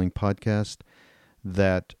Mind Rolling podcast,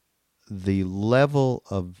 that the level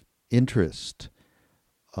of interest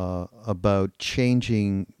about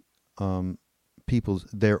changing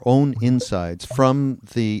their own insides from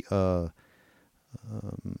the 20s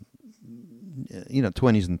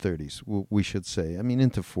and 30s, we should say. I mean,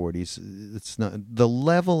 into 40s. It's not the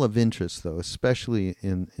level of interest, though, especially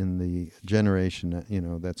in the generation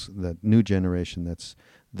that's that new generation that's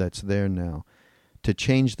there now, to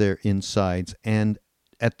change their insides and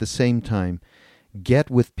at the same time get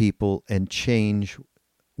with people and change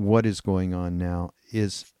what is going on now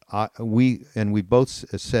is. We both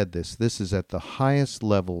said this is at the highest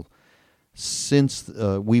level since,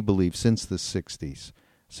 we believe, since the 60s,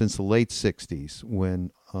 since the late 60s,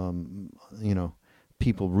 when,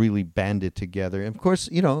 people really banded together. And of course,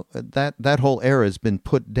 that whole era has been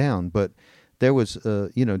put down, but there was,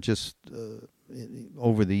 just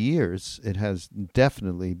over the years, it has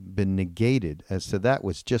definitely been negated as to that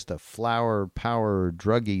was just a flower power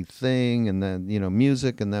druggy thing, and then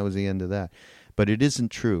music, and that was the end of that. But it isn't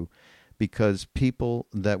true, because people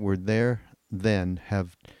that were there then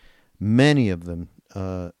have, many of them,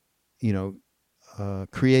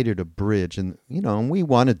 created a bridge, and and we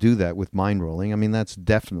want to do that with mind rolling. I mean, that's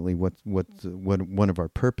definitely what one of our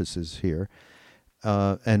purposes here,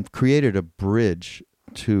 and created a bridge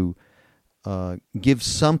to give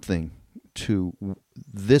something to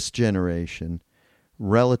this generation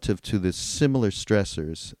relative to the similar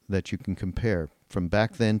stressors that you can compare from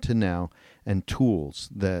back then to now, and tools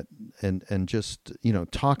that and just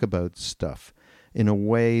talk about stuff in a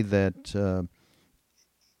way that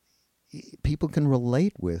people can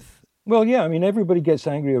relate with. Well, yeah, I mean, everybody gets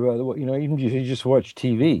angry about what, even if you just watch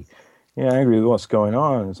TV, angry with what's going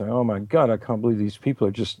on. It's like, oh my God, I can't believe these people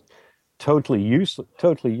are just totally useless.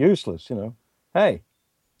 Hey,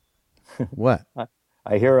 what?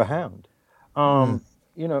 I hear a hound.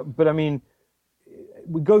 But I mean,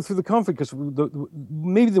 we go through the conflict because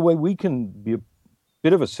maybe the way we can be a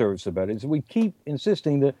bit of a service about it is we keep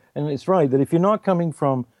insisting that, and it's right, that if you're not coming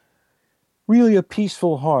from really a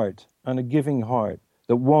peaceful heart and a giving heart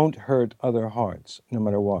that won't hurt other hearts, no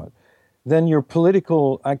matter what, then your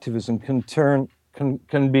political activism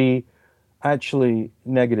can be actually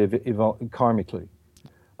negative karmically,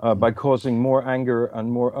 by causing more anger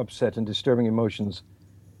and more upset and disturbing emotions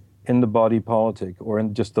in the body politic, or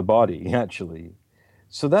in just the body, actually.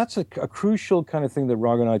 So that's a crucial kind of thing that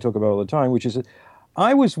Raga and I talk about all the time, which is that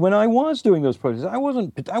when I was doing those protests, I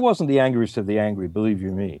wasn't the angriest of the angry, believe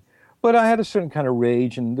you me. But I had a certain kind of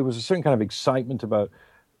rage, and there was a certain kind of excitement about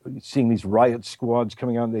seeing these riot squads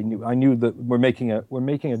coming out. I knew that we're making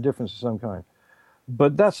a difference of some kind.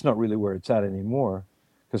 But that's not really where it's at anymore,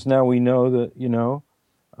 because now we know that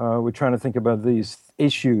we're trying to think about these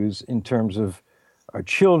issues in terms of our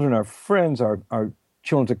children, our friends, our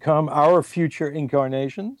children to come, our future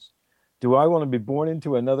incarnations. Do I want to be born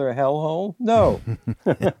into another hellhole? No.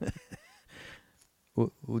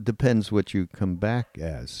 Well, it depends what you come back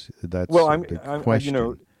as. That's the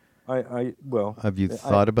question. Have you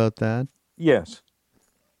thought about that? Yes.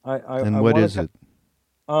 What is it?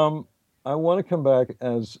 I want to come back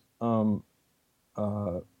as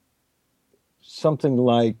something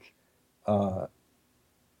like,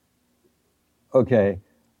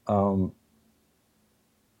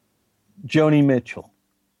 Joni Mitchell.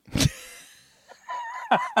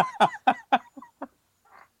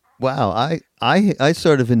 Wow, I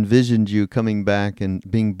sort of envisioned you coming back and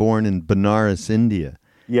being born in Benares, India.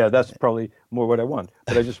 Yeah, that's probably more what I want.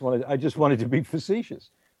 But I just wanted to be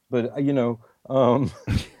facetious. But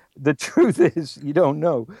the truth is, you don't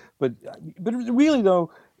know. But really,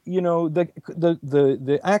 though,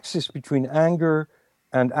 the axis between anger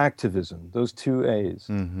and activism, those two A's,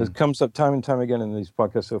 that comes up time and time again in these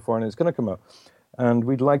podcasts so far, and it's going to come up. And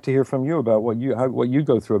we'd like to hear from you about what you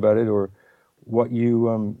go through about it, or what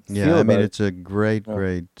you feel about it. Yeah, it's a great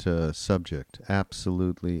subject,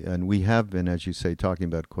 absolutely. And we have been, as you say, talking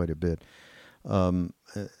about it quite a bit.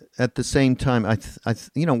 At the same time,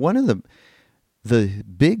 one of the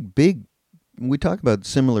big, we talk about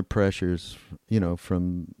similar pressures,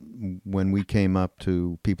 from when we came up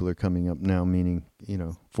to people are coming up now, meaning,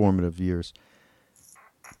 formative years.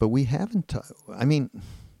 But we haven't,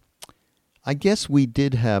 I guess we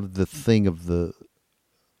did have the thing of the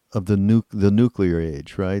nuclear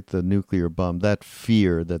age, right? The nuclear bomb, that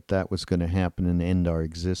fear that was going to happen and end our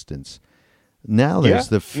existence. Now there's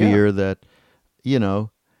the fear that, the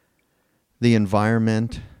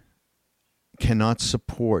environment cannot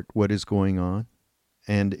support what is going on,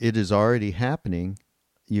 and it is already happening,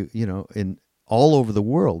 in all over the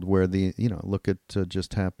world, where look at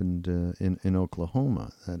just happened in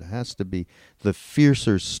Oklahoma. That has to be the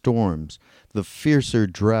fiercer storms, the fiercer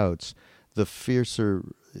droughts, the fiercer,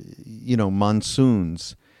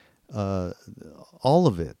 monsoons, all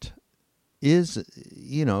of it is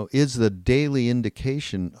the daily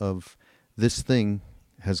indication of this thing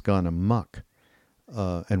has gone amok,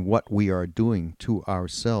 and what we are doing to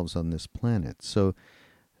ourselves on this planet. So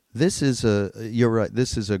you're right,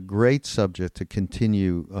 this is a great subject to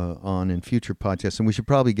continue on in future podcasts, and we should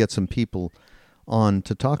probably get some people on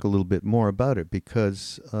to talk a little bit more about it,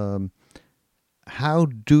 because how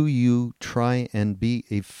do you try and be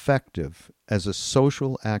effective as a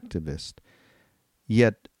social activist,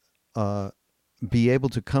 yet be able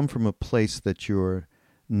to come from a place that you're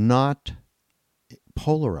not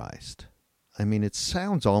polarized? I mean, it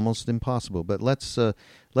sounds almost impossible, but we'd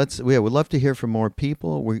love to hear from more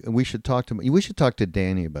people. We should talk to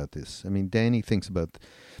Danny about this. I mean, Danny thinks about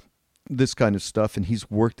this kind of stuff, and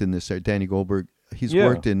he's worked in this area. Danny Goldberg, he's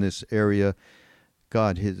worked in this area,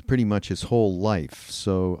 God, pretty much his whole life.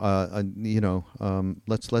 So,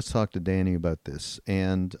 let's talk to Danny about this.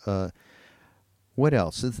 And what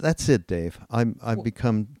else? That's it, Dave. I've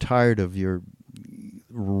become tired of your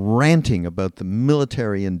ranting about the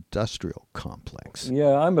military-industrial complex.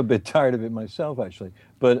 Yeah, I'm a bit tired of it myself, actually.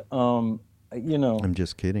 But, I'm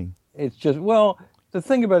just kidding. It's just, well, the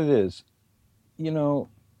thing about it is,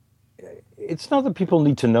 it's not that people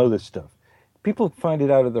need to know this stuff. People find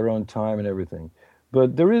it out at their own time and everything.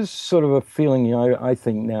 But there is sort of a feeling, I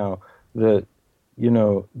think now, that,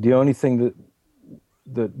 the only thing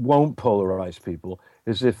that won't polarize people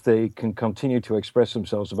is if they can continue to express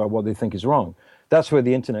themselves about what they think is wrong. That's where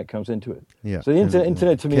the internet comes into it. Yeah. So the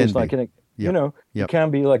internet to me is like, it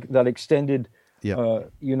can be like that extended,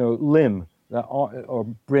 limb or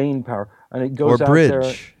brain power, and it goes or out bridge. there.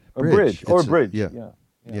 A bridge. Or a bridge. Yeah.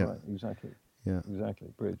 Right, exactly. Yeah. Exactly.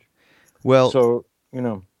 Bridge. Well. So,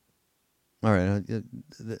 All right.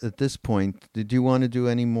 At this point, did you want to do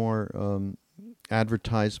any more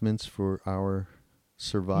advertisements for our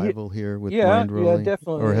survival here with Mind Rolling? Yeah,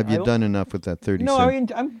 definitely. Or have you done enough with that 30 No,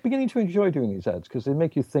 cents? I'm beginning to enjoy doing these ads because they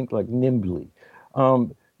make you think like nimbly.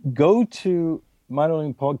 Go to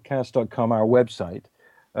mindrollingpodcast.com, our website,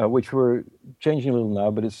 which we're changing a little now,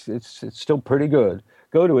 but it's still pretty good.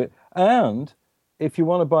 Go to it. And if you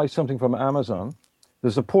want to buy something from Amazon,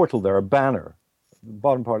 there's a portal there, a banner, the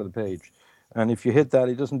bottom part of the page. And if you hit that,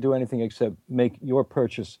 it doesn't do anything except make your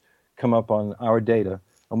purchase come up on our data,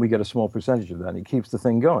 and we get a small percentage of that. And it keeps the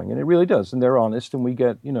thing going, and it really does. And they're honest, and we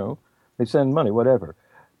get, they send money, whatever.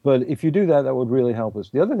 But if you do that, that would really help us.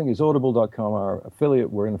 The other thing is Audible.com, our affiliate.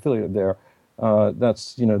 We're an affiliate there.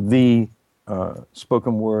 That's, the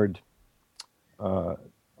spoken word on,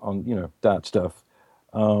 that stuff.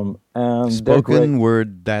 And spoken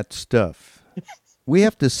word, that stuff. We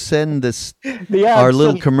have to send our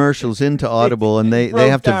little commercials into Audible, and they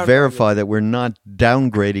have to verify that we're not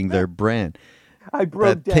downgrading their brand. I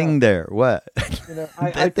broke that thing there. What?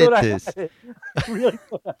 I thought I had it. Really?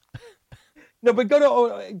 No, but go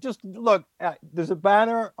to just look. There's a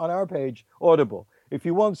banner on our page, Audible. If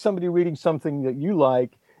you want somebody reading something that you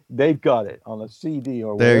like, they've got it on a CD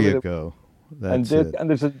or whatever. There you go. That's it.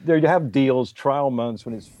 And there you have deals, trial months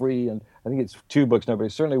when it's free, and I think it's $2 now, but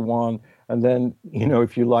it's certainly $1. And then,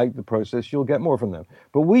 if you like the process, you'll get more from them.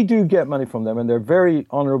 But we do get money from them, and they're very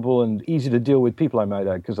honorable and easy to deal with people, I might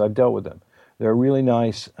add, because I've dealt with them. They're really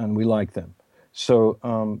nice, and we like them. So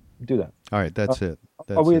do that. All right, that's it.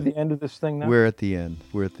 Are we at the end of this thing now? We're at the end.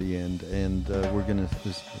 And we're going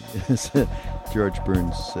to, George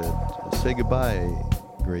Burns said, say goodbye,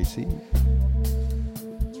 Gracie.